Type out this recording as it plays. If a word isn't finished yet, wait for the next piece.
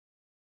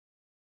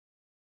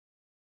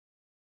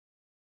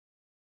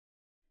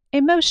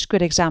In most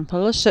grid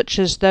examples, such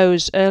as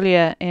those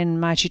earlier in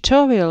my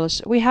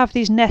tutorials, we have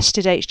these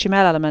nested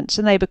HTML elements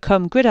and they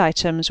become grid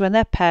items when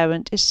their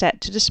parent is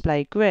set to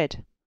display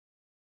grid.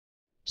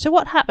 So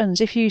what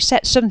happens if you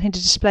set something to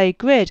display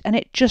grid and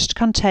it just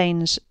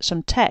contains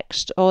some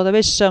text, or there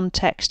is some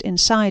text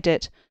inside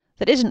it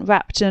that isn't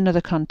wrapped in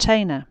another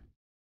container?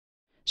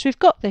 So we've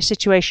got this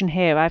situation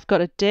here. I've got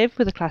a div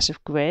with a class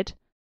of grid,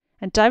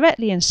 and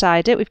directly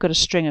inside it we've got a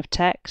string of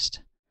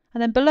text.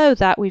 And then below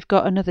that we've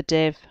got another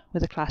div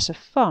with a class of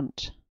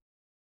font.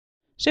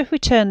 So if we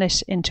turn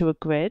this into a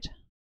grid,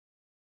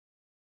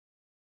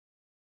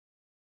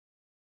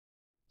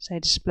 say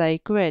display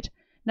grid.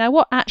 Now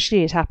what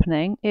actually is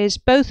happening is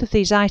both of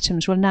these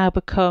items will now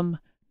become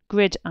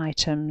grid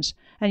items,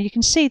 and you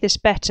can see this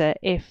better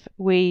if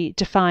we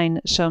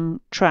define some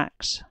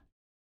tracks.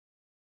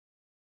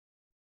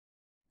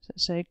 So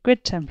say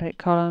grid template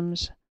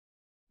columns,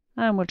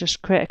 and we'll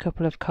just create a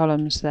couple of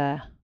columns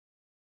there.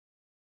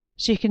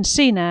 So you can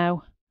see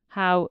now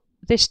how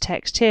this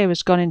text here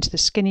has gone into the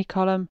skinny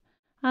column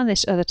and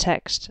this other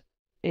text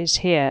is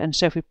here. And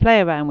so if we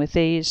play around with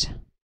these,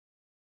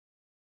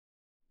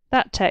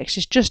 that text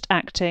is just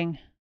acting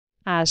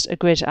as a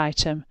grid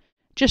item,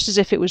 just as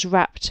if it was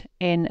wrapped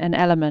in an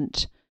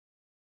element.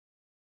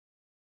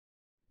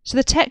 So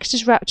the text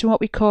is wrapped in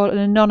what we call an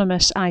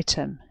anonymous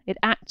item. It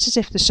acts as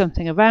if there's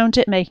something around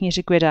it, making it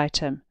a grid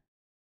item.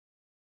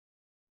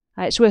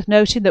 It's worth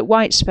noting that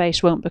white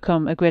space won't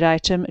become a grid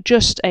item,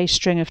 just a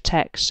string of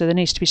text, so there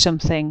needs to be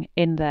something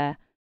in there.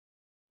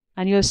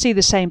 And you'll see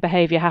the same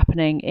behaviour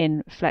happening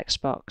in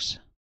Flexbox.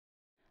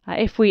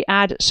 If we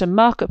add some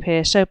markup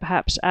here, so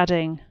perhaps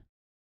adding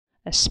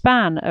a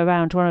span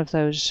around one of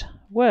those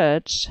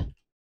words,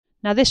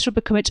 now this will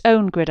become its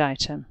own grid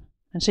item.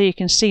 And so you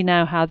can see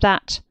now how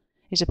that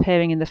is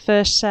appearing in the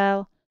first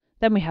cell,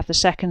 then we have the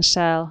second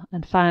cell,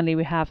 and finally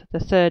we have the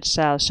third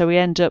cell. So we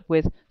end up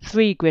with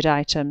 3 grid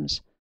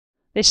items.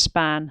 This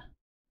span,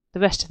 the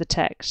rest of the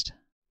text,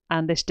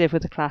 and this div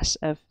with a class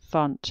of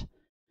font.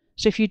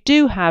 So if you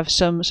do have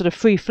some sort of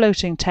free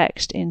floating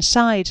text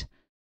inside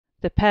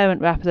the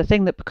parent wrapper, the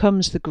thing that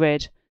becomes the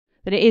grid,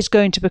 then it is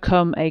going to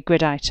become a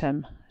grid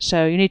item.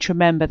 So you need to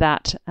remember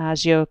that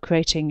as you're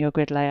creating your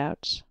grid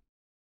layouts.